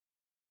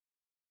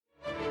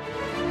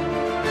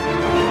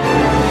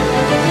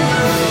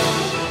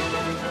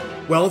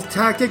Wealth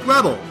Tactic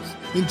Rebels,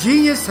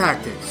 ingenious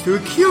tactics to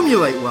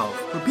accumulate wealth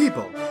for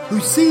people who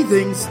see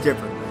things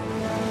differently.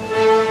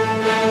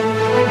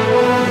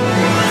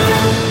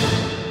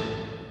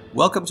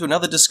 Welcome to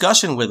another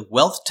discussion with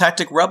Wealth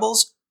Tactic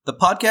Rebels, the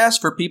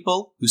podcast for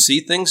people who see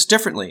things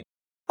differently.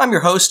 I'm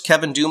your host,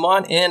 Kevin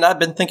Dumont, and I've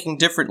been thinking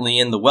differently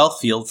in the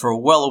wealth field for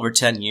well over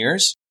 10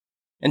 years.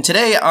 And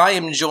today I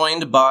am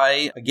joined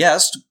by a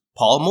guest,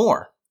 Paul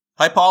Moore.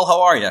 Hi, Paul.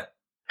 How are you?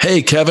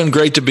 Hey, Kevin.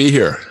 Great to be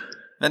here.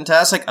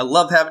 Fantastic. I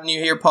love having you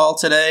here, Paul,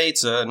 today.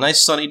 It's a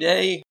nice sunny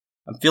day.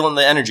 I'm feeling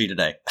the energy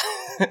today.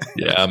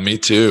 Yeah, me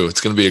too.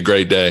 It's going to be a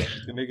great day.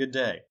 It's going to be a good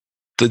day.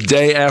 The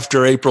day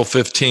after April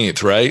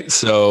 15th, right?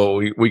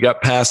 So we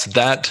got past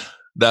that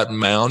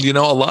mound. You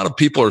know, a lot of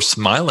people are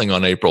smiling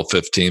on April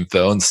 15th,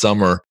 though, and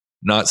some are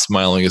not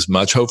smiling as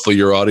much. Hopefully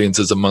your audience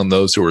is among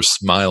those who are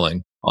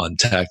smiling on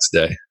tax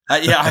day.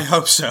 Yeah, I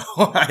hope so.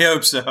 I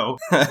hope so.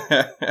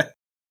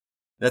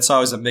 That's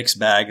always a mixed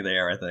bag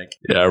there, I think.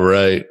 Yeah,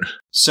 right.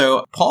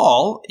 So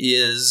Paul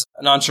is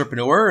an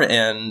entrepreneur,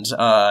 and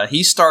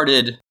he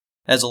started,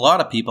 as a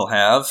lot of people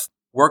have,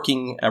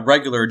 working a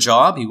regular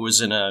job. He was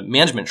in a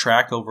management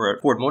track over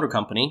at Ford Motor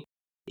Company,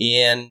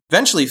 and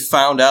eventually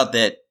found out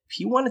that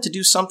he wanted to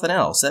do something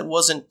else. That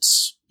wasn't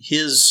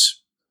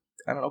his,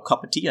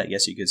 cup of tea, I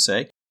guess you could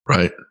say.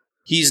 Right.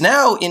 He's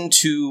now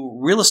into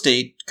real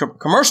estate,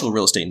 commercial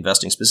real estate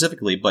investing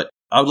specifically, but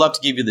I would love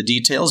to give you the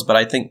details. But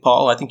I think,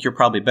 Paul, you're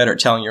probably better at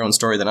telling your own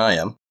story than I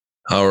am.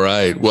 All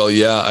right. Well,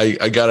 yeah,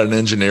 I got an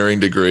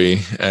engineering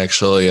degree,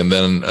 actually, and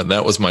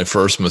that was my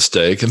first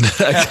mistake. And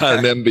then I got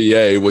an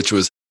MBA, which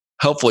was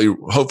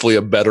hopefully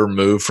a better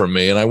move for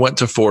me. And I went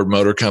to Ford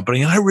Motor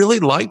Company, and I really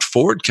liked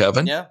Ford,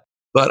 Kevin. Yeah.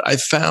 But I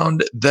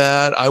found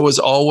that I was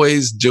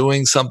always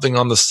doing something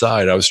on the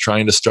side. I was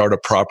trying to start a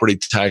property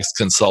tax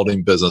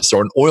consulting business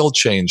or an oil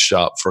change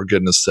shop, for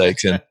goodness sake,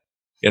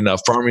 in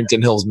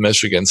Farmington Hills,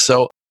 Michigan.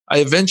 So I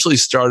eventually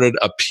started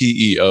a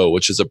PEO,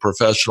 which is a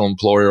professional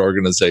employer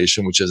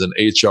organization, which is an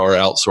HR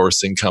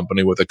outsourcing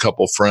company with a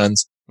couple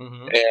friends.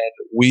 Mm-hmm. And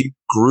we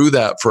grew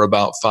that for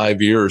about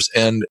 5 years.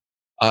 And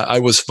I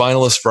was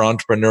finalist for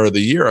Entrepreneur of the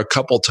Year a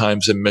couple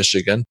times in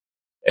Michigan.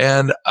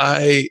 And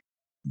I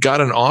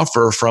got an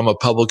offer from a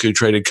publicly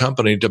traded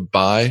company to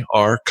buy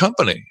our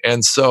company.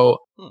 And so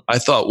I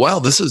thought, wow,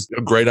 this is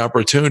a great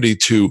opportunity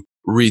to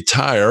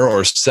retire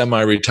or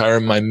semi-retire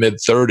in my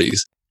mid-30s.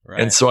 Right.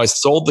 And so I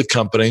sold the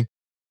company,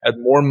 had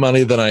more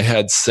money than I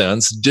had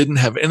since, didn't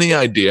have any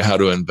idea how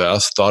to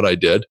invest, thought I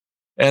did.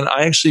 And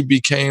I actually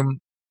became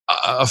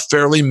a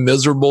fairly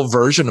miserable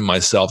version of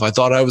myself. I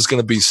thought I was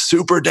going to be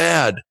super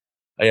dad.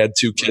 I had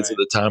 2 kids at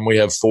the time. We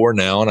have 4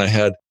 now. And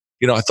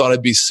I thought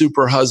I'd be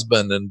super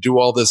husband and do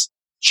all this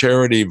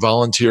charity,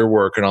 volunteer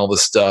work, and all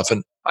this stuff.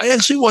 And I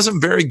actually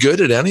wasn't very good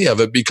at any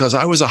of it because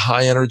I was a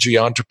high energy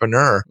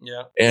entrepreneur.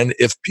 Yeah. And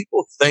if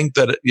people think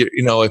that,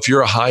 if you're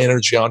a high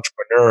energy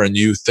entrepreneur and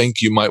you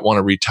think you might want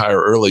to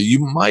retire early, you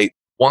might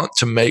want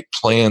to make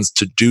plans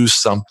to do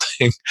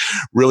something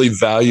really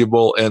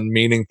valuable and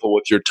meaningful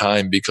with your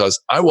time,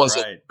 because I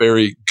wasn't a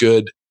very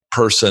good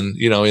person,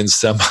 in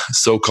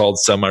so-called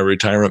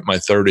semi-retirement in my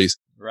 30s.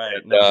 Right.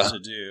 Nothing to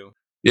do.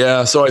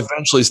 Yeah. So I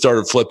eventually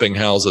started flipping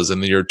houses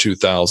in the year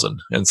 2000.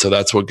 And so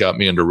that's what got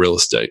me into real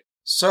estate.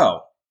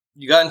 So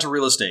you got into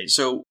real estate.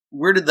 So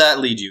where did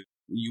that lead you?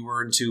 You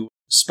were into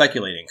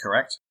speculating,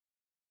 correct?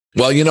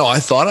 Well,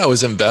 I thought I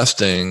was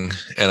investing,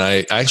 and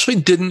I actually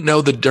didn't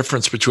know the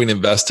difference between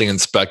investing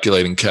and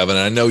speculating, Kevin.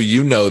 And I know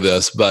you know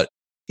this, but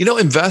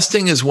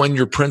investing is when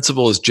your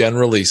principal is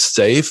generally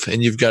safe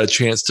and you've got a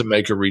chance to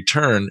make a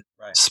return.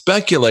 Right.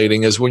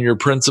 Speculating is when your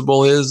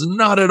principal is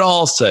not at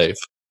all safe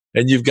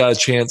and you've got a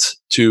chance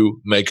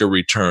to make a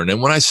return. And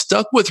when I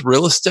stuck with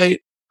real estate,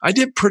 I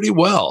did pretty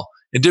well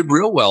and did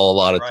real well a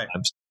lot of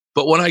times.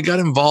 But when I got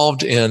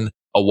involved in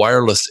a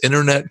wireless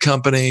internet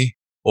company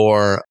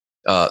or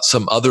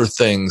some other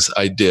things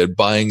I did,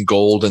 buying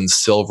gold and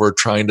silver,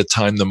 trying to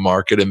time the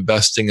market,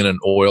 investing in an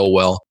oil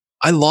well,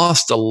 I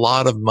lost a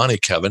lot of money,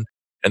 Kevin.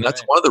 And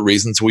that's one of the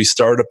reasons we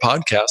started a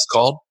podcast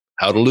called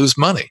How to Lose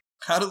Money.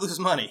 How to Lose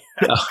Money.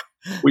 Yeah.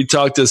 We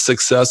talk to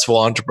successful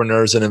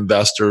entrepreneurs and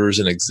investors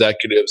and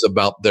executives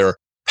about their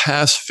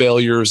past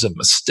failures and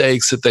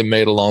mistakes that they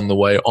made along the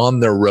way on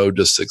their road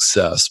to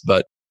success.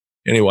 But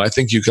anyway, I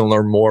think you can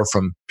learn more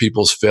from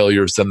people's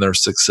failures than their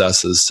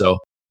successes. So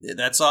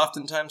that's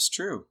oftentimes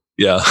true.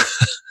 Yeah.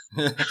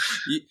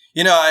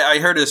 I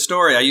heard a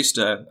story. I used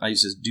to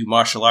do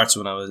martial arts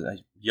when I was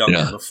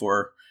younger,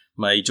 before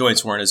my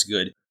joints weren't as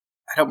good.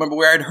 I don't remember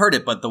where I'd heard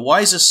it, but the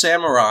wisest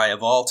samurai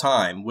of all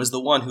time was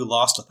the one who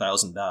lost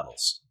 1,000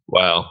 battles.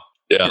 Wow.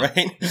 Yeah.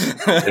 Right?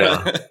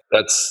 Yeah.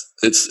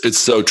 It's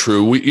so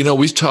true.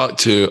 We've talked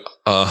to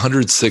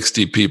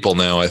 160 people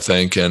now, I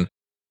think, and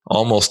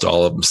almost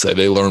all of them say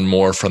they learn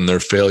more from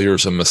their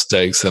failures and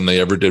mistakes than they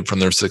ever did from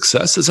their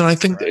successes. And I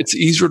think it's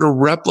easier to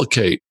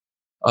replicate.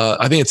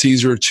 I think it's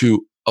easier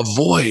to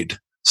avoid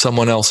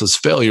someone else's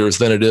failures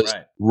than it is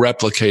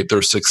replicate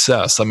their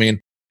success. I mean,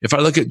 if I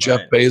look at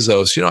Jeff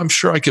Bezos, I'm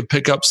sure I could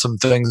pick up some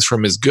things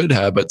from his good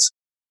habits,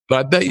 But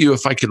I bet you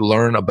if I could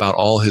learn about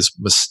all his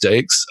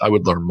mistakes, I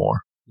would learn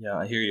more. Yeah,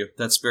 I hear you.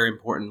 That's very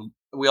important.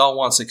 We all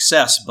want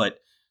success, but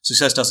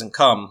success doesn't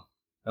come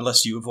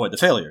unless you avoid the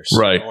failures.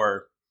 Right.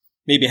 Or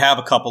maybe have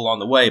a couple on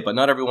the way, but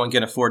not everyone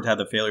can afford to have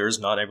the failures.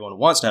 Not everyone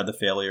wants to have the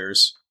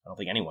failures. I don't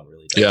think anyone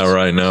really does. Yeah,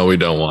 right. No, we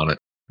don't want it.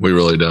 We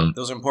really don't.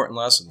 Those are important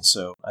lessons.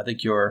 So I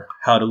think your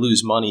How to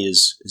Lose Money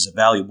is a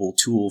valuable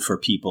tool for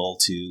people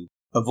to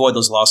avoid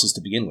those losses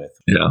to begin with.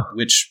 Yeah.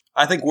 Which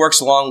I think works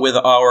along with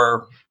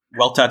our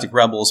Wealth Tactic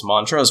Rebels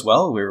mantra as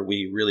well, where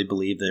we really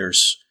believe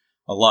there's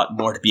a lot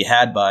more to be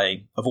had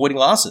by avoiding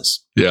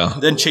losses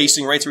than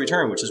chasing rates of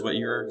return, which is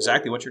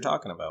exactly what you're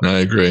talking about. I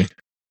agree.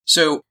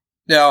 So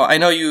now I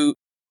know you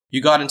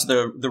got into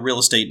the real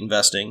estate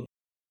investing.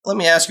 Let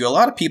me ask you, a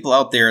lot of people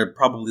out there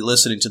probably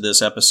listening to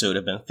this episode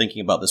have been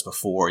thinking about this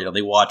before. You know,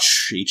 they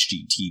watch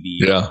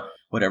HGTV or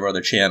whatever other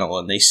channel,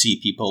 and they see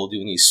people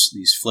doing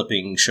these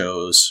flipping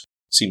shows.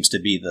 Seems to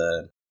be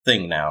the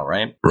thing now,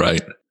 right?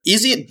 Right.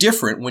 Is it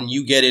different when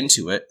you get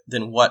into it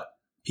than what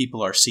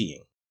people are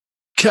seeing?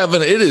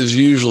 Kevin, it is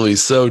usually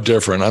so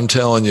different. I'm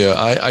telling you,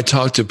 I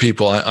talk to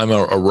people. I'm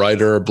a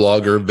writer,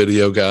 blogger,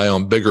 video guy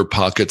on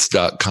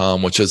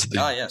biggerpockets.com, which is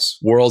the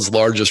world's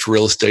largest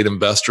real estate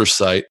investor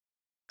site.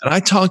 And I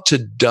talk to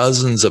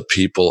dozens of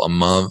people a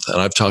month,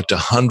 and I've talked to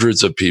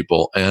hundreds of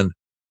people. And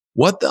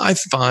what I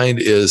find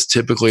is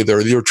typically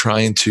they're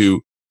trying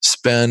to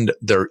spend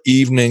their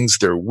evenings,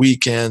 their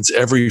weekends,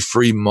 every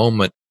free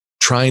moment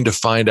trying to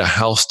find a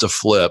house to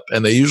flip.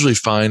 And they usually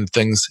find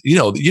things, you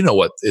know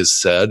what is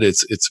said.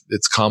 It's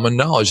common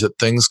knowledge that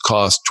things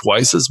cost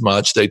twice as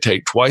much, they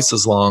take twice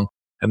as long,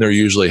 and they're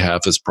usually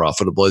half as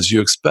profitable as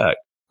you expect.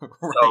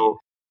 Right.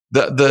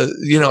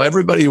 So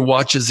everybody who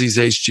watches these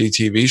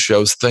HGTV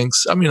shows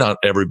thinks, I mean, not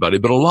everybody,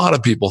 but a lot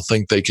of people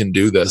think they can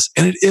do this,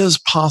 and it is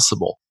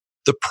possible.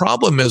 The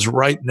problem is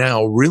right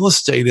now, real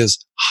estate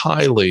is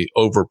highly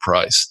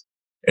overpriced,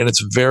 and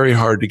it's very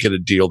hard to get a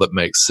deal that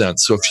makes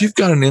sense. So if you've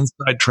got an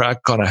inside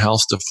track on a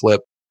house to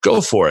flip, go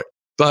for it.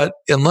 But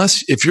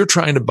if you're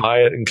trying to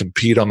buy it and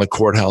compete on the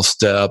courthouse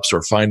steps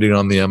or find it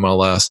on the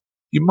MLS,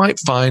 you might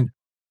find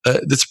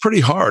it's pretty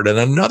hard. And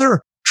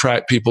another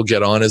track people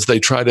get on is they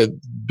try to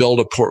build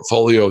a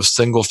portfolio of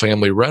single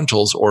family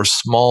rentals or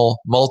small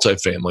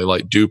multifamily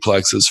like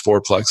duplexes,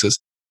 fourplexes.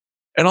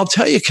 And I'll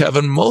tell you,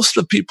 Kevin, most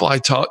of the people I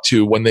talk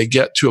to, when they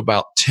get to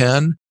about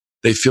 10,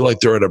 they feel like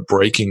they're at a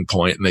breaking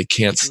point and they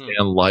can't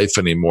stand life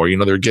anymore. You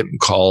know, they're getting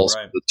calls,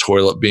 the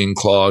toilet being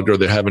clogged, or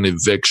they have an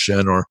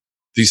eviction, or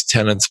these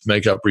tenants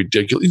make up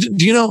ridiculous.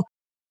 Do you know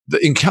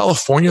that in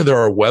California, there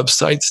are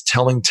websites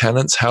telling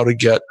tenants how to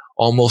get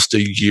almost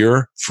a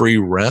year free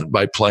rent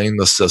by playing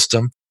the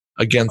system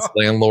against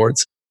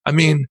landlords? I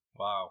mean,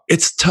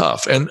 it's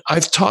tough. And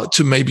I've talked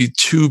to maybe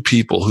 2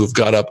 people who've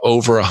got up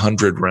over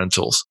 100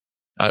 rentals.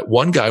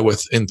 One guy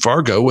in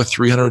Fargo with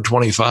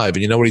 325.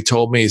 And you know what he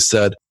told me? He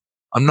said,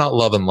 I'm not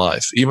loving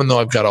life. Even though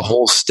I've got a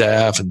whole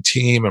staff and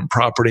team and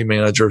property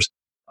managers,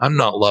 I'm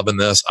not loving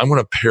this. I'm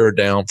going to pare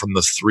down from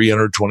the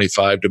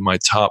 325 to my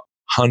top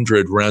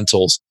 100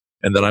 rentals.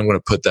 And then I'm going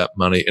to put that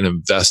money and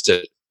invest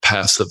it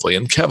passively.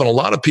 And Kevin, a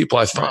lot of people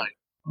I find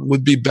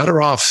would be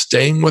better off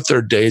staying with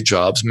their day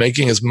jobs,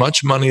 making as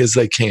much money as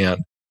they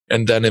can,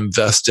 and then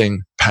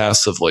investing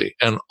passively.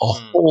 And a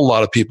whole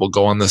lot of people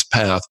go on this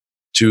path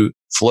to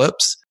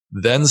flips,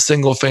 then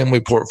single family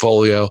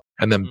portfolio,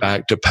 and then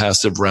back to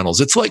passive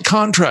rentals. It's like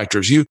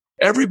contractors.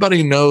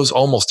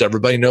 Almost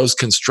everybody knows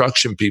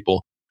construction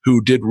people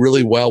who did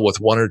really well with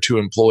 1 or 2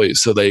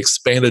 employees. So they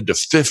expanded to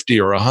 50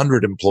 or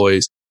 100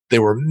 employees. They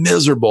were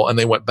miserable and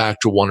they went back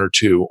to 1 or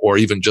 2, or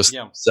even just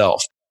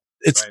themselves.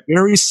 It's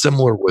very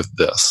similar with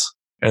this.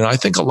 And I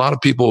think a lot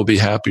of people will be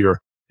happier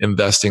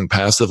investing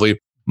passively.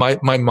 My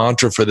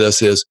mantra for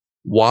this is,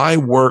 why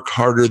work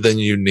harder than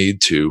you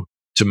need to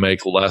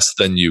make less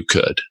than you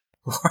could?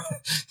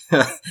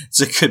 It's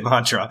a good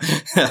mantra.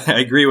 I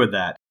agree with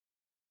that.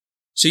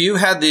 So you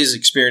had these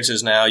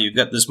experiences now. You've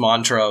got this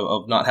mantra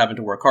of not having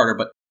to work harder,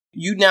 but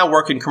you now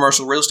work in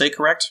commercial real estate,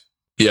 correct?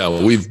 Yeah,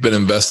 well, we've been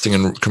investing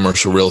in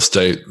commercial real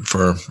estate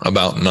for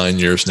about 9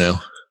 years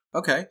now.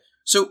 Okay.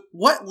 So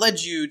what led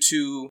you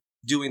to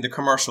doing the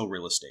commercial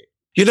real estate?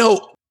 You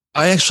know,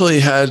 I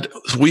actually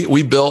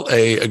we built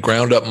a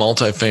ground up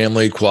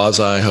multifamily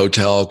quasi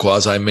hotel,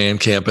 quasi man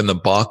camp in the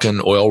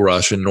Bakken oil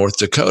rush in North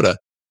Dakota.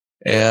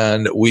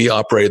 And we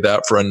operated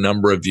that for a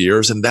number of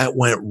years, and that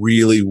went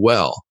really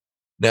well.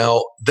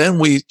 Now, then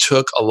we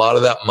took a lot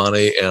of that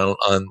money and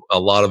a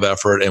lot of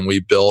effort, and we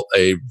built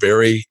a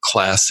very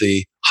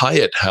classy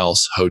Hyatt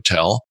House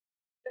hotel,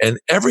 and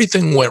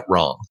everything went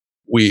wrong.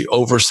 We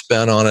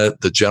overspent on it.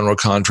 The general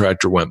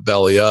contractor went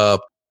belly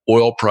up.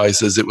 Oil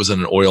prices, it was in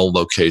an oil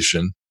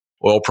location.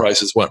 Oil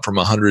prices went from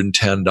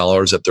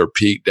 $110 at their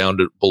peak down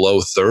to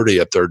below 30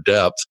 at their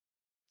depth.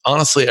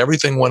 Honestly,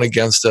 everything went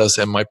against us.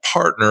 And my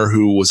partner,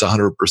 who was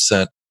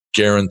 100%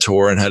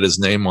 guarantor and had his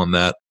name on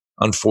that,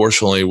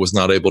 unfortunately was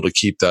not able to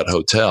keep that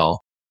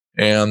hotel.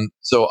 And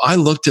so I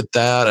looked at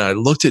that and I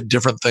looked at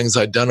different things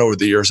I'd done over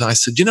the years. And I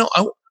said,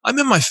 I'm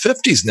in my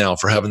 50s now,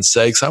 for heaven's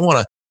sakes. I want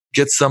to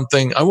get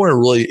something, I want to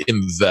really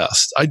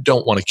invest. I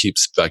don't want to keep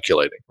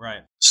speculating.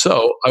 Right.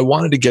 So I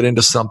wanted to get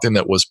into something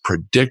that was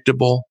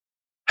predictable,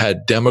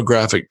 had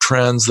demographic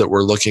trends that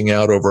we're looking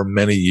out over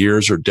many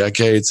years or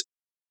decades.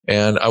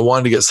 And I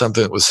wanted to get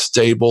something that was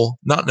stable,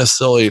 not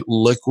necessarily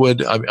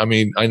liquid. I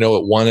mean, I know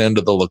at one end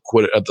of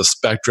the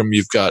spectrum,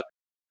 you've got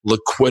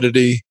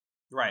liquidity,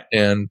 right,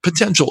 and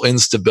potential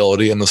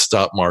instability in the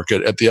stock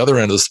market. At the other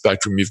end of the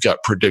spectrum, you've got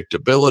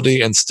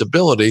predictability and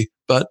stability,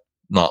 but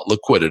not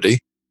liquidity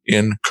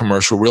in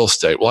commercial real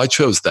estate. Well, I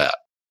chose that.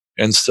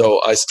 And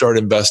so I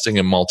started investing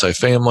in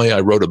multifamily.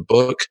 I wrote a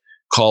book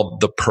called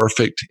The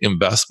Perfect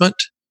Investment,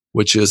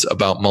 which is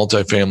about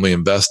multifamily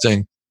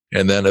investing.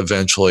 And then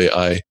eventually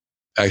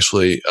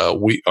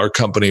our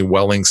company,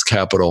 Wellings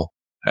Capital,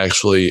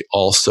 actually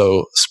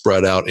also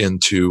spread out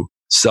into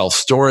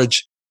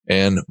self-storage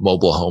and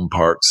mobile home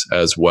parks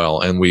as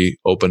well. And we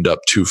opened up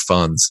 2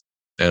 funds,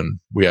 and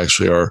we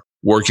actually are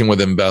working with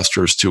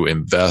investors to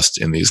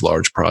invest in these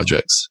large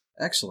projects.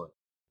 Excellent.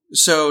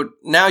 So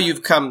now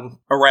you've come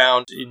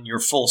around in your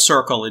full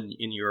circle in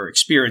your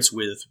experience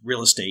with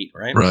real estate,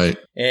 right? Right.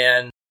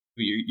 And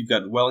you've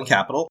got Welling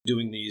Capital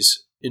doing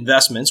these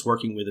investments,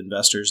 working with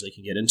investors they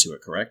can get into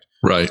it, correct?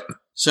 Right.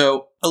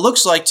 So it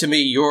looks like to me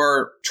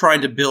you're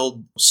trying to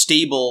build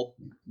stable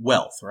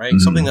wealth, right? Mm-hmm.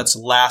 Something that's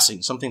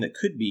lasting, something that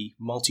could be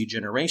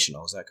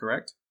multi-generational. Is that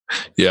correct?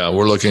 Yeah,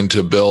 we're looking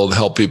to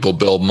help people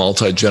build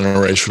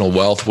multi-generational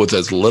wealth with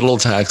as little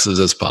taxes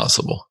as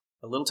possible.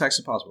 A little tax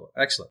as possible.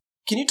 Excellent.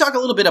 Can you talk a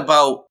little bit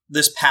about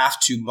this path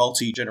to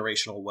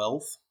multi-generational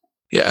wealth?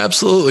 Yeah,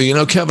 absolutely. You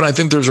know, Kevin, I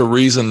think there's a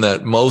reason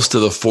that most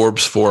of the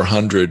Forbes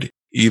 400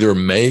 either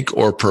make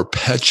or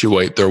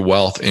perpetuate their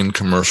wealth in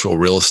commercial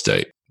real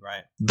estate.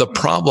 Right. The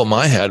problem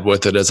I had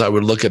with it is I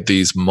would look at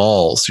these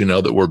malls,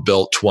 that were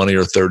built 20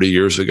 or 30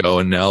 years ago,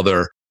 and now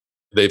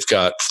they've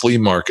got flea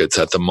markets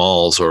at the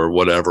malls or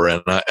whatever.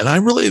 And I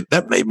really,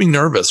 that made me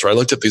nervous. Right? I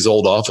looked at these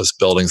old office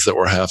buildings that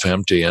were half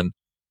empty. And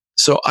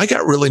so I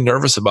got really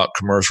nervous about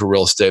commercial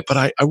real estate, but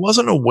I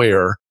wasn't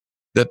aware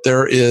that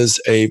there is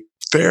a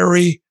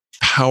very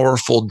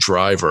powerful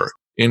driver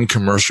in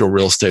commercial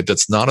real estate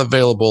that's not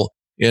available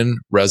in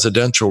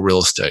residential real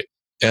estate.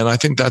 And I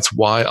think that's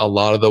why a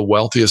lot of the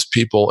wealthiest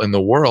people in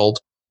the world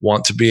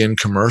want to be in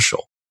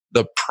commercial.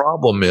 The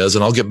problem is,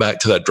 and I'll get back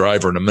to that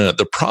driver in a minute,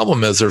 the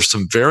problem is there's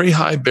some very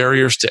high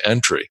barriers to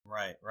entry.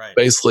 Right.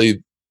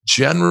 Basically,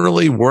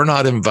 generally, we're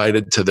not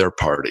invited to their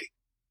party.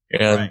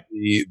 And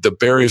the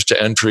barriers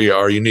to entry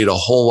are you need a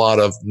whole lot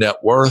of net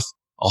worth,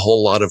 a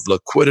whole lot of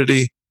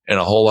liquidity, and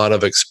a whole lot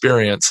of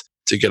experience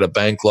to get a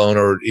bank loan,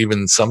 or even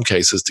in some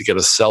cases to get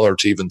a seller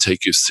to even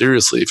take you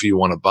seriously if you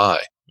want to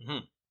buy. Mm-hmm.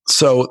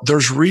 So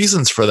there's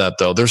reasons for that,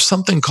 though. There's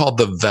something called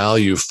the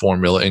value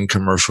formula in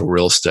commercial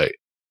real estate.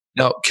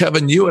 Now,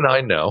 Kevin, you and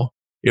I know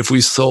if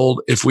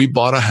we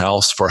bought a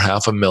house for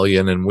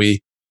 $500,000 and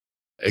we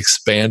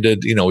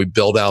expanded, we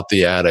built out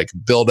the attic,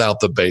 built out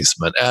the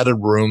basement, added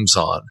rooms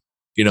on,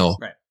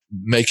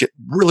 make it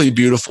really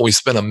beautiful. We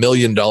spent $1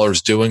 million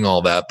doing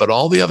all that, but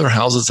all the other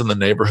houses in the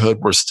neighborhood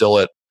were still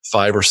at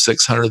 $500,000 or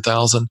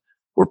 $600,000.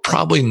 We're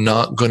probably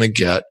not going to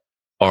get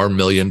our $1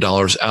 million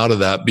out of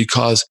that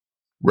because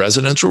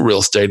residential real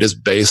estate is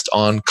based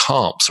on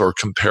comps or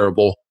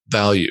comparable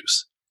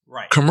values.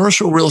 Right.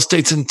 Commercial real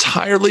estate's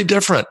entirely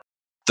different.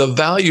 The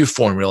value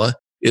formula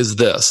is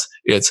this.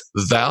 It's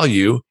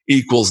value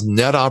equals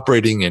net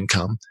operating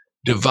income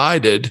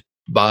divided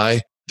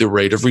by the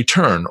rate of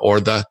return or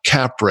the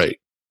cap rate.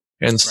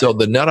 And so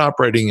the net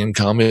operating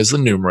income is the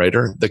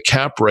numerator. The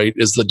cap rate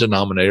is the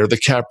denominator. The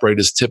cap rate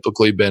has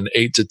typically been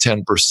 8 to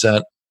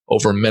 10%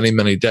 over many,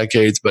 many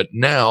decades. But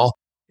now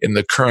in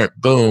the current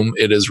boom,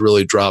 it has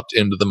really dropped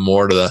into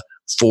the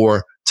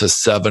 4 to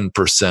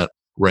 7%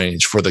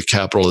 range for the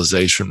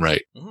capitalization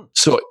rate. Mm-hmm.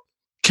 So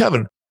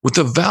Kevin, with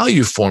the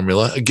value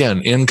formula,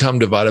 again, income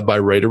divided by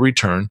rate of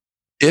return,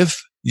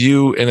 that's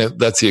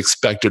the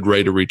expected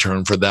rate of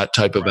return for that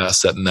type of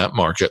asset in that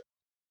market.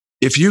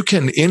 If you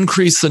can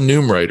increase the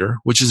numerator,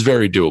 which is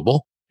very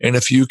doable, and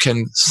if you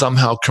can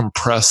somehow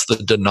compress the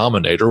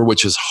denominator,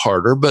 which is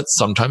harder, but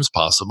sometimes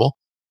possible,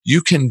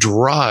 you can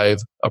drive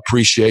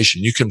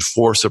appreciation. You can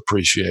force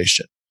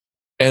appreciation.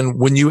 And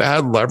when you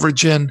add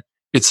leverage in,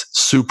 it's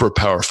super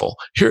powerful.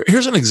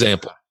 Here's an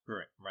example.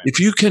 Right. If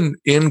you can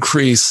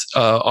increase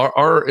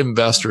our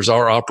investors,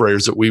 our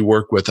operators that we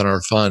work with in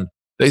our fund,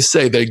 they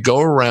say they go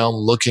around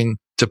looking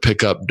to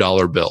pick up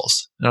dollar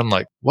bills. And I'm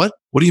like, what?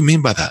 What do you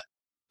mean by that?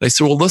 They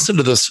say, well, listen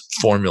to this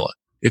formula.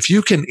 If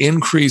you can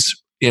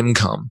increase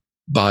income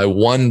by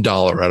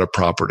 $1 at a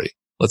property,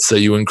 let's say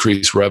you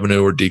increase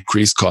revenue or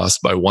decrease costs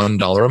by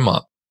 $1 a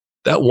month,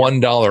 that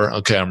 $1,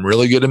 okay, I'm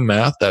really good in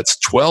math. That's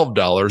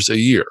 $12 a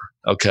year.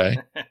 Okay.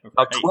 Right.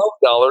 Now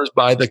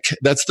 $12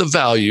 that's the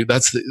value.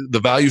 That's the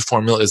value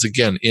formula is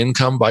again,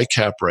 income by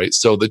cap rate.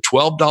 So the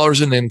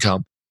 $12 in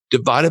income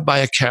divided by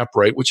a cap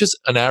rate, which is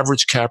an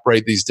average cap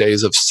rate these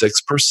days of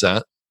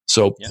 6%.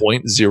 So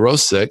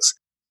 0.06,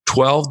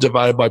 12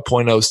 divided by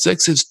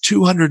 0.06 is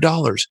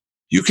 $200.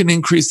 You can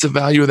increase the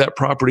value of that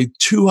property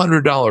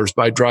 $200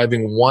 by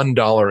driving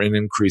 $1 in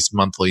increased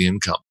monthly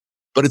income.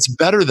 But it's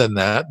better than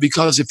that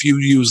because if you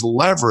use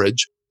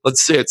leverage,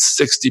 let's say it's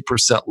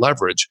 60%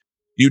 leverage,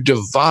 you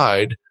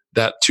divide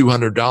that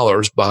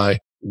 $200 by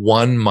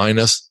 1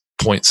 minus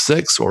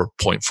 0.6 or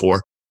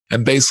 0.4.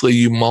 And basically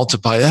you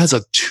multiply, it has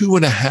a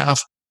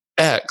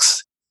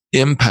 2.5x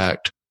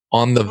impact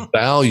on the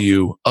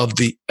value of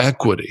the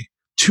equity,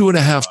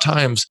 2.5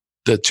 times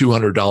the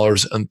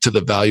 $200 to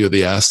the value of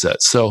the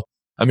asset. So,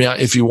 I mean,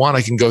 if you want,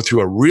 I can go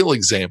through a real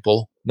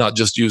example, not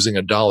just using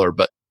a dollar,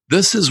 but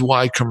this is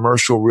why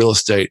commercial real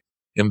estate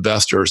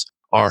investors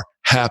are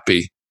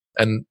happy.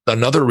 And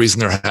another reason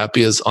they're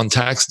happy is on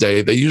tax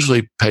day, they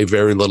usually pay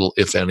very little,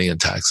 if any, in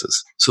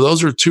taxes. So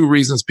those are two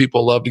reasons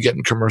people love to get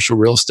in commercial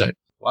real estate.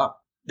 Wow.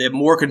 They have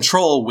more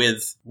control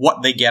with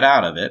what they get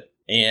out of it,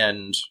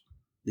 and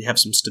they have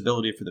some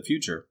stability for the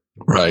future.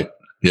 Right.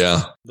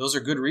 Yeah. Those are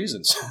good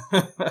reasons.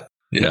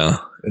 Yeah.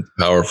 It's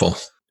powerful.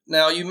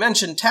 Now, you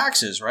mentioned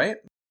taxes, right?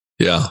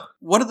 Yeah.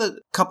 What are the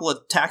couple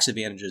of tax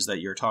advantages that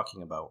you're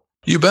talking about?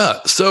 You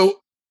bet. So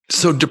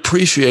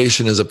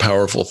depreciation is a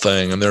powerful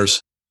thing. And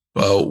there's,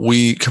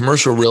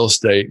 commercial real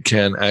estate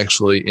can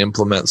actually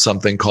implement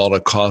something called a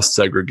cost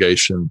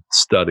segregation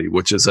study,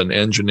 which is an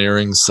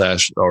engineering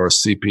or a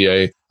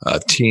CPA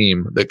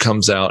team that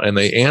comes out and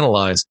they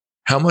analyze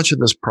how much of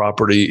this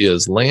property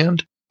is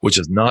land, which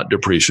is not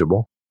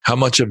depreciable, how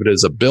much of it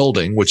is a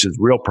building, which is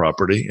real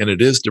property, and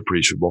it is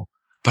depreciable,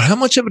 but how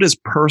much of it is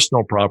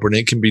personal property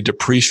and it can be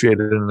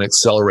depreciated in an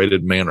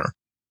accelerated manner.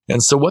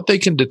 And so what they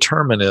can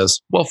determine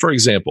is, well, for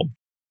example,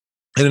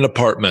 in an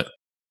apartment,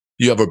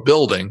 you have a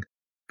building,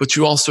 but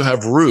you also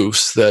have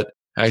roofs that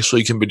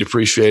actually can be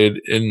depreciated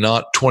in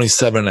not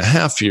 27 and a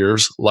half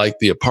years like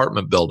the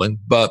apartment building,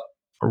 but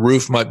a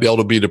roof might be able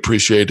to be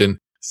depreciated in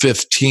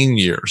 15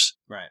 years.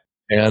 Right.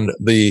 And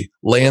the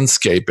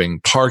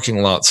landscaping,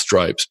 parking lot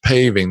stripes,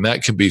 paving,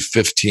 that can be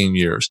 15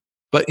 years.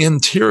 But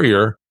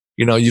interior,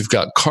 you've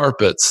got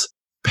carpets,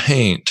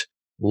 paint,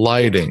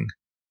 lighting.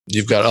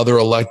 You've got other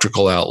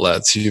electrical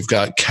outlets. You've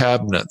got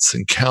cabinets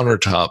and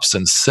countertops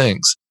and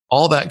sinks.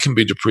 All that can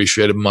be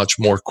depreciated much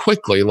more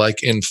quickly,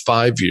 like in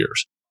 5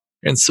 years.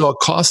 And so a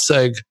cost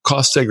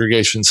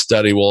segregation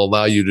study will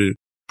allow you to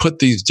put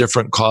these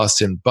different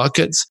costs in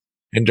buckets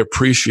and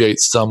depreciate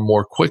some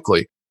more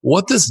quickly.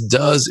 What this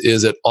does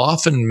is it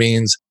often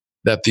means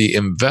that the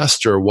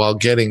investor, while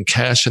getting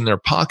cash in their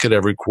pocket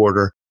every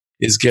quarter,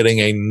 is getting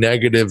a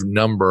negative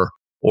number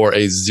or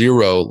a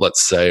zero,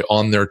 let's say,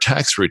 on their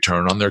tax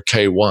return, on their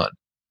K-1.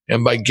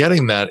 And by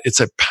getting that, it's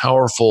a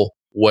powerful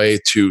way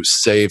to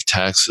save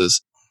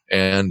taxes.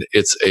 And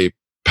it's a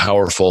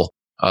powerful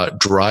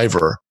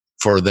driver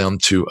for them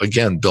to,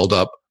 again, build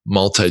up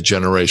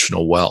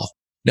multi-generational wealth.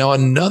 Now,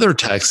 another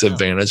tax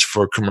advantage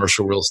for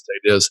commercial real estate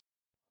is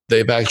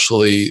they've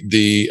actually,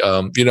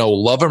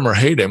 love them or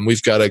hate them,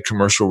 we've got a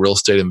commercial real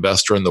estate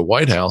investor in the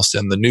White House,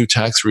 and the new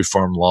tax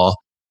reform law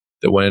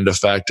that went into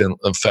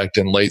effect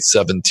in late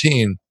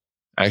 17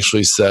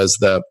 actually says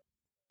that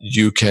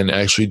you can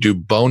actually do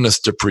bonus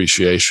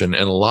depreciation,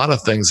 and a lot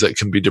of things that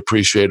can be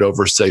depreciated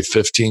over, say,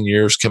 15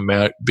 years can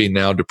be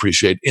now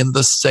depreciated in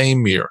the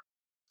same year.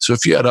 So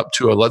if you had up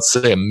to, let's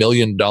say, $1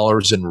 million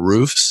in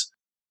roofs,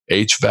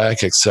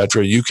 HVAC, et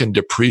cetera, you can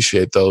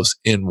depreciate those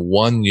in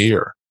 1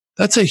 year.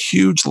 That's a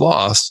huge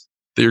loss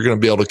that you're going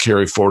to be able to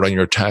carry forward on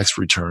your tax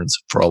returns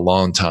for a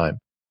long time.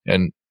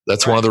 And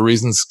that's one of the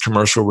reasons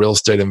commercial real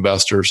estate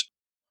investors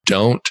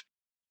don't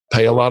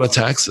pay a lot of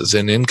taxes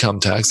in income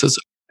taxes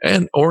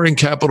or in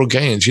capital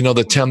gains. The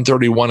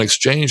 1031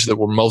 exchange that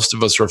most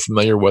of us are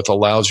familiar with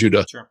allows you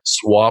to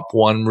swap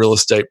one real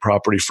estate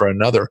property for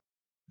another.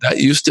 That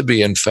used to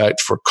be, in fact,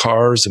 for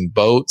cars and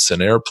boats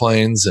and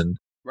airplanes and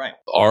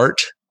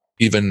art,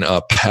 even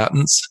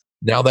patents.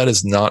 Now that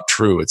is not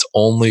true. It's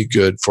only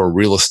good for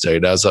real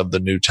estate as of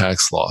the new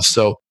tax law.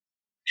 So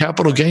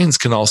capital gains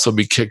can also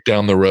be kicked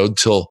down the road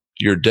till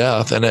your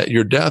death. And at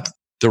your death,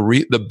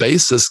 the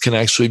basis can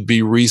actually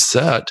be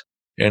reset.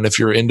 And if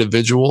you're an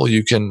individual,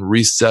 you can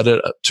reset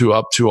it to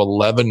up to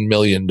 $11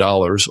 million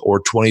or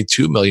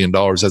 $22 million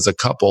as a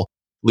couple,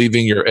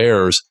 leaving your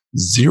heirs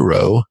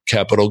zero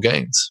capital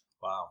gains.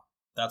 Wow.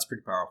 That's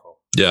pretty powerful.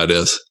 Yeah, it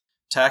is.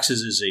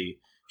 Taxes is a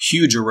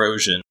huge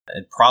erosion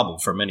and problem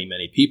for many,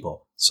 many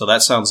people. So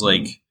that sounds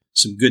like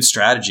some good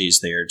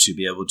strategies there to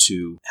be able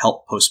to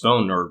help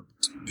postpone or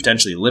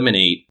potentially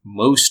eliminate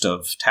most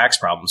of tax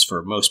problems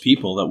for most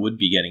people that would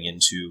be getting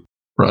into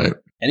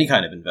any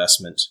kind of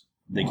investment.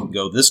 They can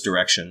go this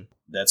direction.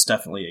 That's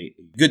definitely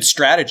a good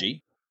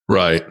strategy.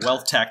 Right.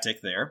 Wealth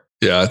tactic there.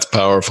 Yeah, it's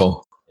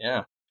powerful.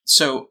 Yeah.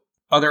 So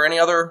are there any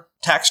other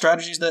tax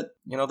strategies that,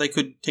 they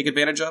could take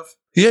advantage of?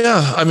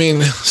 Yeah. I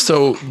mean,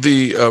 so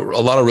a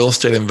lot of real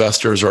estate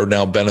investors are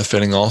now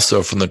benefiting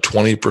also from the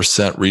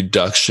 20%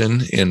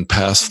 reduction in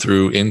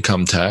pass-through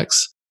income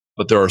tax,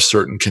 but there are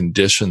certain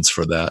conditions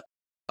for that.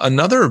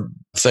 Another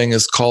thing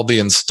is called the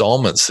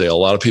installment sale. A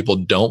lot of people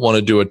don't want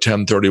to do a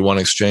 1031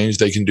 exchange.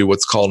 They can do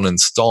what's called an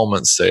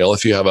installment sale.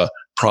 If you have a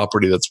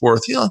property that's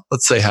worth,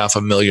 let's say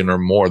 $500,000 or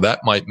more,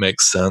 that might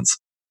make sense.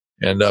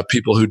 And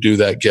people who do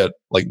that get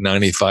like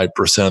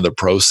 95% of the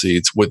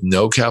proceeds with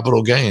no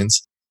capital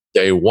gains.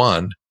 day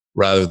one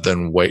rather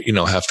than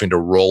having to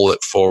roll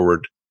it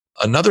forward.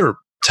 Another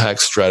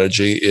tax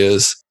strategy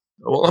is,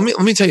 well, let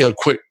me tell you a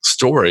quick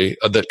story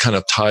that kind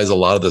of ties a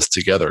lot of this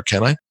together.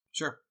 Can I?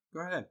 Sure.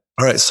 Go ahead.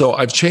 All right. So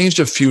I've changed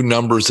a few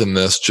numbers in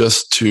this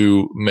just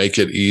to make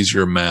it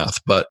easier math,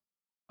 but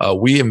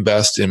we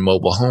invest in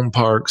mobile home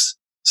parks,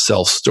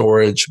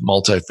 self-storage,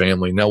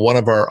 multifamily. Now, one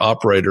of our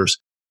operators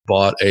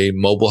bought a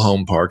mobile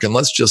home park, and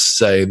let's just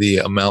say the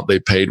amount they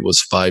paid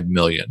was $5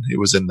 million. It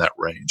was in that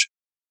range.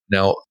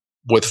 Now,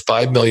 with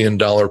 $5 million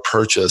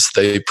purchase,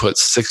 they put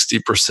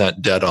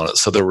 60% debt on it.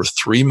 So there were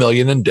 $3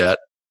 million in debt,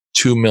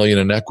 $2 million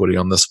in equity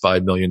on this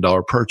 $5 million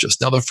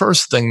purchase. Now, the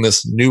first thing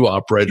this new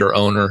operator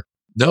owner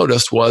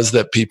noticed was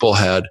that people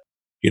had,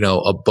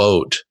 a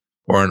boat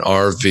or an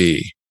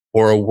RV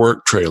or a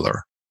work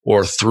trailer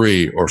or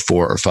 3 or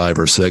 4 or 5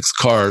 or 6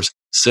 cars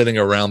sitting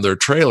around their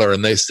trailer.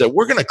 And they said,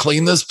 we're going to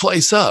clean this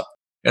place up.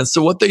 And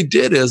so what they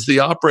did is the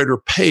operator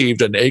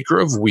paved an acre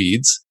of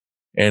weeds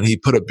and he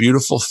put a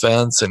beautiful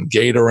fence and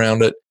gate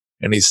around it.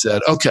 And he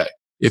said, okay,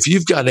 if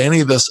you've got any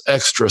of this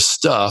extra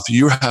stuff,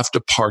 you have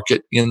to park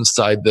it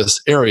inside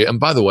this area. And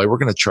by the way, we're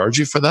going to charge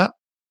you for that.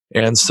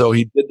 And so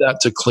he did that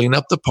to clean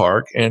up the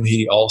park. And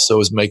he also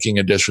is making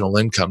additional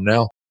income.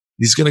 Now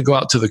he's going to go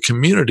out to the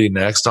community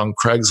next on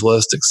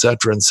Craigslist, et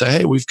cetera, and say,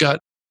 hey, we've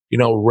got,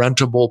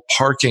 rentable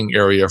parking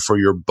area for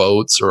your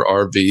boats or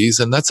RVs.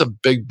 And that's a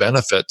big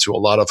benefit to a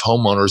lot of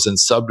homeowners in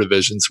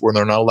subdivisions where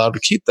they're not allowed to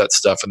keep that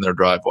stuff in their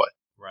driveway.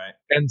 Right.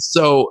 And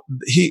so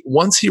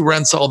once he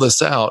rents all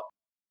this out,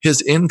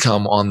 his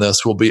income on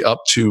this will be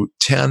up to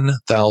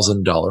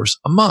 $10,000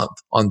 a month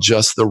on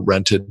just the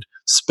rented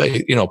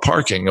space,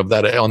 parking of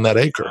that on that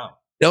acre. Wow.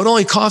 Now it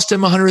only cost him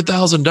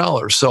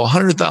 $100,000. So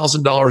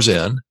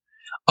 $100,000 in,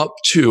 up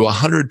to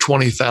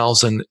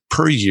 $120,000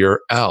 per year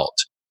out.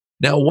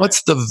 Now,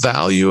 what's the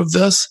value of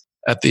this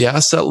at the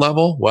asset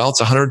level? Well,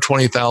 it's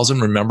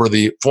 $120,000. Remember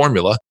the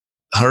formula: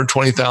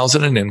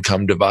 $120,000 in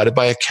income divided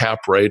by a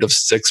cap rate of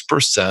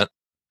 6%.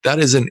 That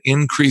is an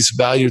increased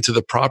value to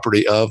the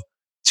property of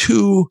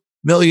 $2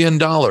 million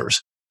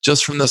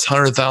just from this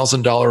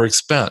 $100,000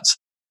 expense.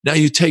 Now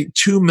you take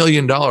 $2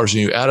 million and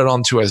you add it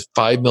onto a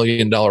 $5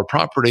 million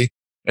property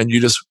and you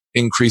just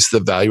increase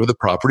the value of the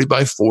property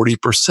by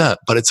 40%.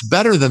 But it's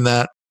better than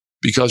that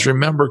because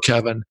remember,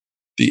 Kevin,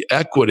 the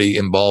equity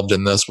involved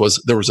in this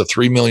there was a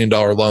 $3 million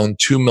loan,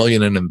 $2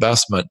 million in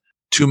investment,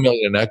 $2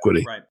 million in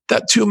equity. Right.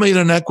 That $2 million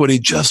in equity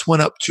just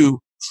went up to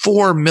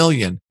 $4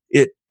 million.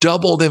 It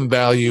doubled in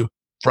value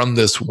from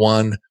this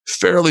one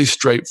fairly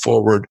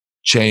straightforward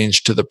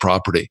change to the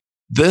property.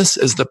 This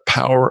is the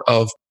power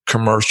of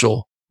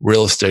commercial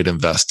real estate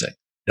investing.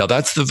 Now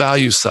that's the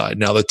value side.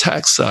 Now the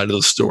tax side of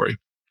the story.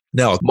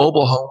 Now, a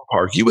mobile home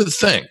park, you would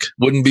think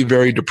wouldn't be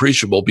very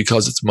depreciable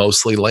because it's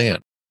mostly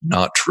land.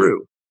 Not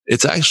true.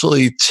 It's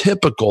actually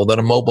typical that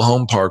a mobile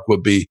home park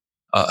would be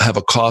have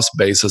a cost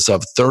basis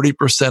of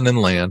 30% in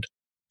land,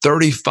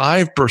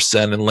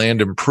 35% in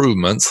land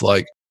improvements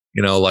like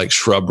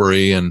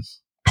shrubbery and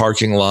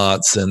parking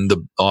lots and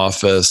the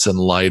office and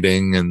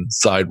lighting and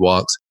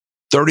sidewalks,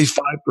 35%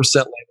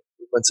 land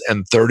improvements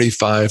and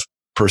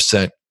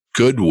 35%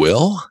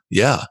 goodwill.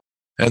 Yeah.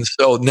 And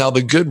so now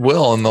the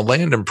goodwill and the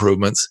land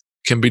improvements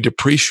can be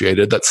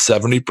depreciated. That's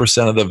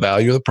 70% of the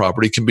value of the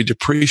property can be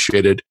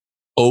depreciated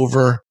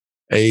over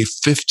a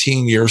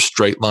 15-year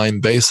straight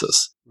line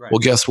basis. Right. Well,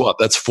 guess what?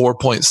 That's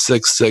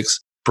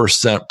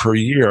 4.66% per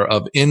year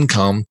of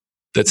income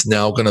that's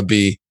now going to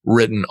be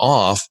written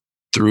off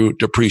through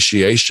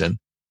depreciation.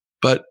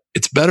 But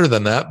it's better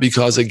than that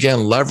because,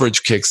 again,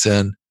 leverage kicks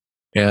in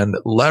and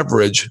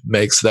leverage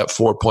makes that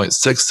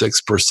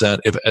 4.66%.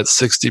 If at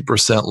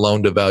 60%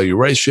 loan to value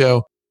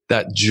ratio,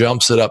 that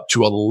jumps it up to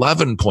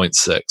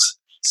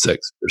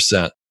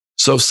 11.66%.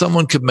 So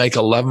someone could make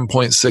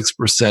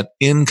 11.6%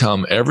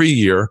 income every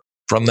year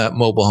from that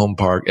mobile home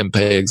park and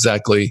pay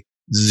exactly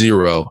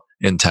zero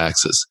in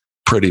taxes.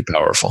 Pretty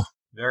powerful.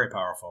 Very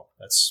powerful.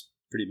 That's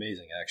pretty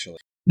amazing, actually.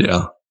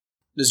 Yeah.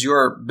 Does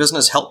your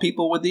business help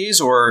people with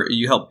these, or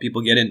you help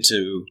people get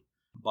into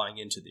buying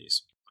into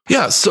these?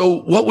 Yeah.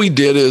 So what we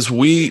did is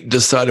we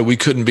decided we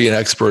couldn't be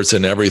experts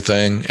in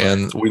everything.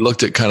 And we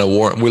looked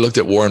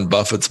at Warren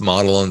Buffett's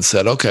model and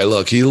said, okay,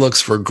 look, he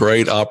looks for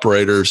great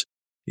operators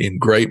in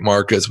great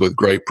markets with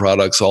great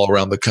products all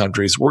around the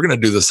country. So we're going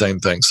to do the same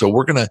thing. So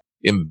we're going to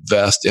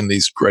invest in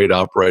these great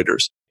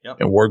operators. Yep.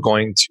 And we're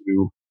going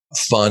to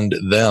fund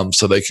them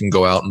so they can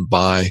go out and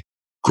buy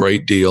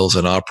great deals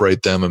and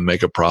operate them and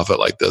make a profit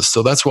like this.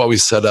 So that's why we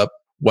set up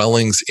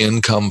Wellings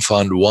Income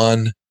Fund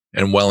 1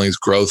 and Wellings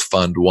Growth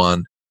Fund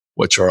 1,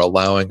 which are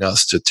allowing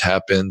us to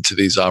tap into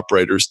these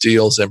operators'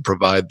 deals and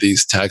provide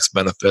these tax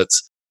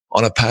benefits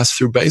on a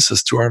pass-through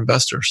basis to our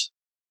investors.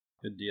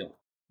 Good deal.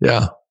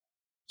 Yeah.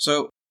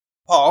 So,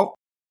 Paul,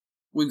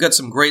 we've got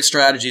some great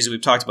strategies that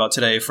we've talked about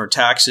today for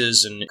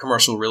taxes and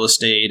commercial real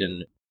estate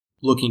and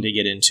looking to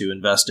get into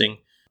investing.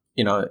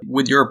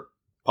 With your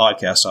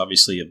podcast,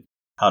 obviously, of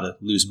how to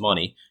lose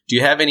money, do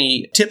you have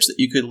any tips that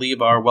you could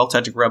leave our Wealth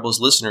Tactic Rebels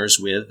listeners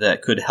with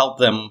that could help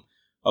them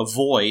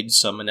avoid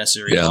some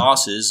unnecessary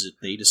losses if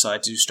they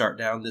decide to start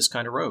down this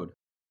kind of road.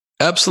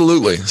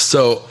 Absolutely.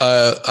 So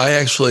I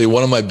actually,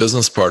 one of my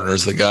business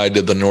partners, the guy I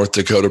did the North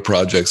Dakota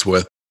projects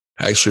with,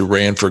 actually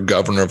ran for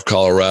governor of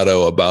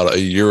Colorado about a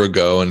year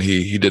ago, and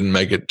he didn't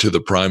make it to the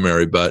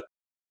primary, but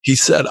he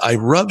said, I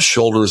rub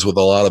shoulders with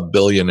a lot of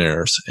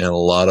billionaires and a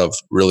lot of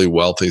really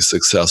wealthy,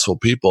 successful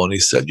people. And he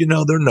said,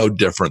 they're no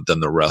different than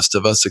the rest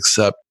of us,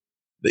 except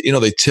that,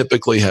 they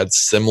typically had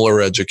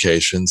similar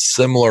education,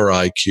 similar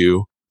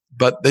IQ,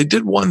 but they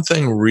did one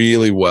thing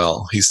really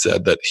well, he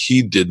said, that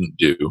he didn't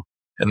do.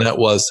 And that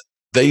was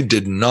they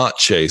did not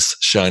chase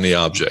shiny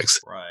objects.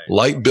 Right.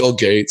 Like Bill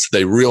Gates,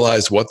 they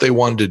realized what they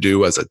wanted to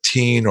do as a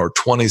teen or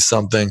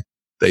 20-something.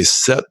 They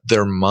set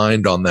their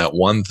mind on that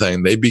one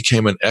thing. They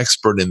became an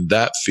expert in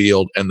that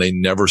field and they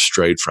never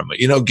strayed from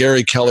it.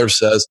 Gary Keller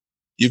says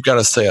you've got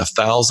to say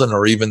 1,000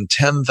 or even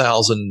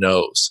 10,000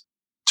 no's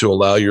to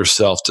allow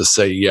yourself to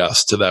say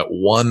yes to that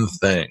one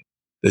thing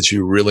that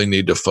you really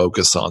need to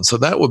focus on. So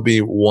that would be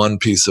one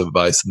piece of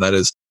advice, and that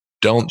is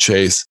don't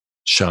chase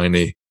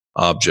shiny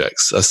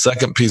objects. A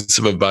second piece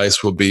of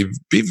advice will be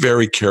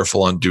very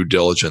careful on due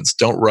diligence.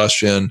 Don't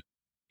rush in.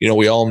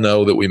 We all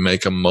know that we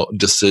make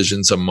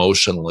decisions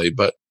emotionally,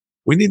 but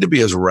we need to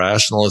be as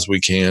rational as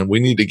we can. We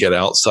need to get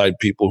outside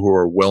people who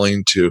are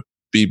willing to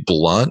be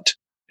blunt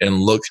and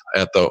look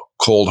at the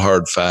cold,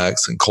 hard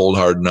facts and cold,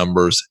 hard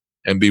numbers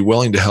and be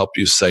willing to help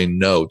you say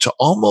no to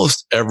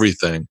almost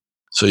everything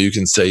so you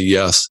can say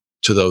yes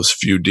to those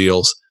few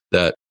deals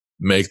that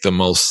make the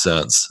most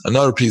sense.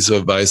 Another piece of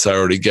advice I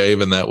already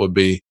gave, and that would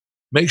be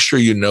make sure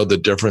you know the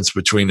difference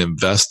between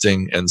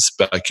investing and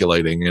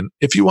speculating. And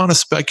if you want to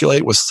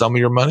speculate with some of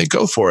your money,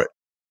 go for it.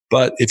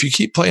 But if you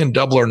keep playing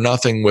double or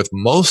nothing with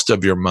most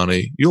of your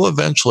money, you'll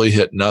eventually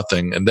hit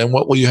nothing. And then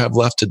what will you have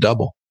left to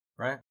double?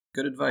 Right.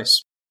 Good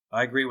advice.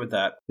 I agree with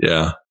that.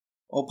 Yeah.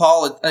 Well,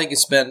 Paul, I think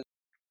it's been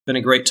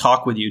a great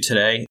talk with you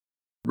today.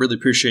 Really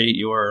appreciate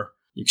your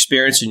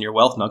experience and your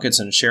wealth nuggets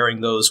and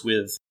sharing those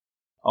with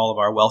all of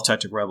our Wealth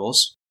Tactic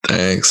Rebels.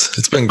 Thanks.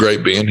 It's been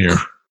great being here.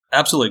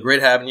 Absolutely.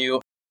 Great having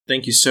you.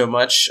 Thank you so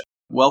much.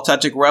 Wealth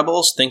Tactic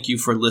Rebels, thank you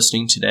for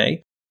listening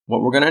today.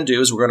 What we're going to do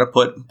is we're going to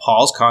put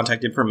Paul's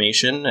contact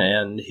information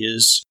and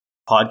his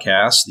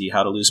podcast, the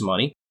How to Lose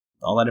Money.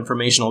 All that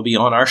information will be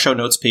on our show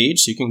notes page,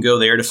 so you can go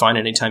there to find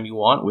it anytime you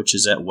want, which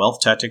is at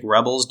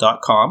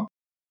wealthtacticrebels.com.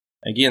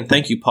 Again,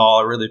 thank you, Paul.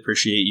 I really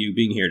appreciate you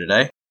being here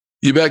today.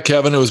 You bet,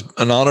 Kevin. It was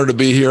an honor to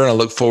be here, and I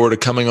look forward to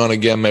coming on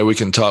again. Maybe we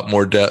can talk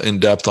more in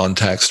depth on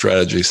tax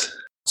strategies.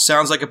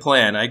 Sounds like a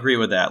plan. I agree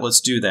with that.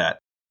 Let's do that.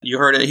 You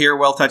heard it here,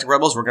 Wealth Tactic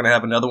Rebels. We're going to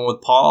have another one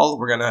with Paul.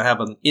 We're going to have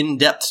an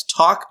in-depth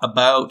talk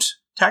about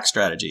tax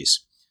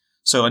strategies.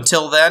 So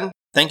until then,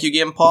 thank you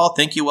again, Paul.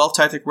 Thank you, Wealth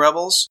Tactic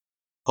Rebels.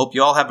 Hope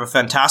you all have a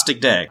fantastic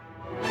day.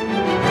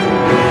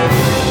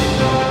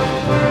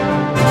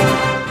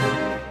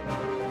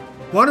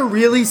 Want to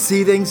really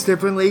see things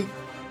differently?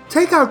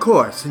 Take our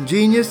course,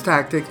 Ingenious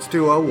Tactics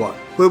 201,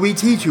 where we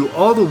teach you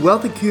all the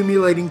wealth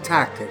accumulating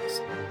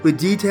tactics with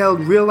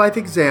detailed real-life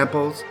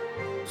examples,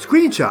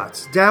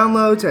 screenshots,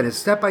 downloads, and a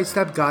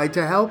step-by-step guide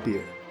to help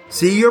you.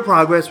 See your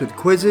progress with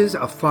quizzes,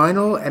 a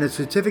final, and a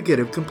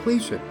certificate of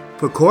completion.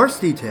 For course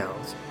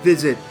details,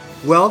 visit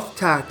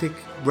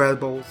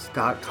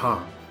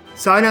wealthtacticrebels.com.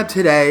 Sign up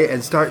today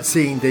and start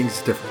seeing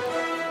things differently.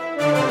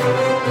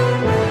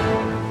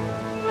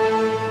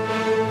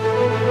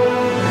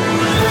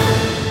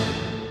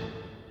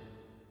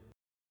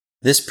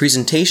 This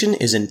presentation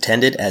is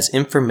intended as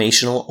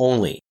informational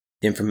only.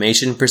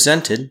 Information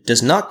presented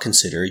does not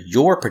consider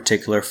your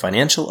particular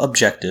financial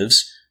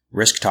objectives,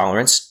 risk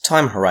tolerance,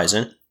 time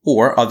horizon,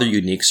 or other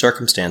unique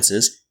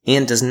circumstances,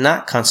 and does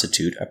not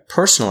constitute a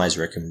personalized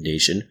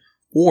recommendation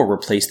or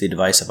replace the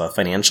advice of a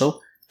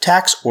financial,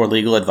 tax, or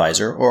legal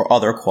advisor or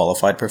other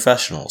qualified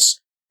professionals.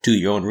 Do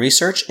your own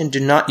research and do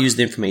not use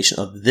the information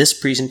of this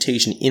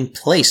presentation in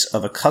place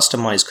of a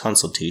customized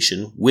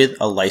consultation with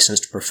a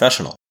licensed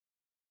professional.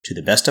 To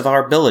the best of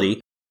our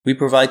ability, we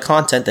provide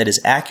content that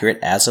is accurate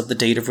as of the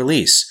date of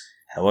release.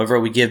 However,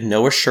 we give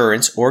no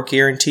assurance or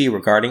guarantee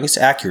regarding its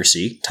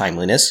accuracy,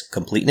 timeliness,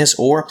 completeness,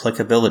 or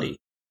applicability.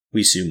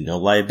 We assume no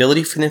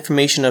liability for the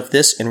information of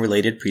this and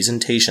related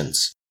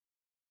presentations.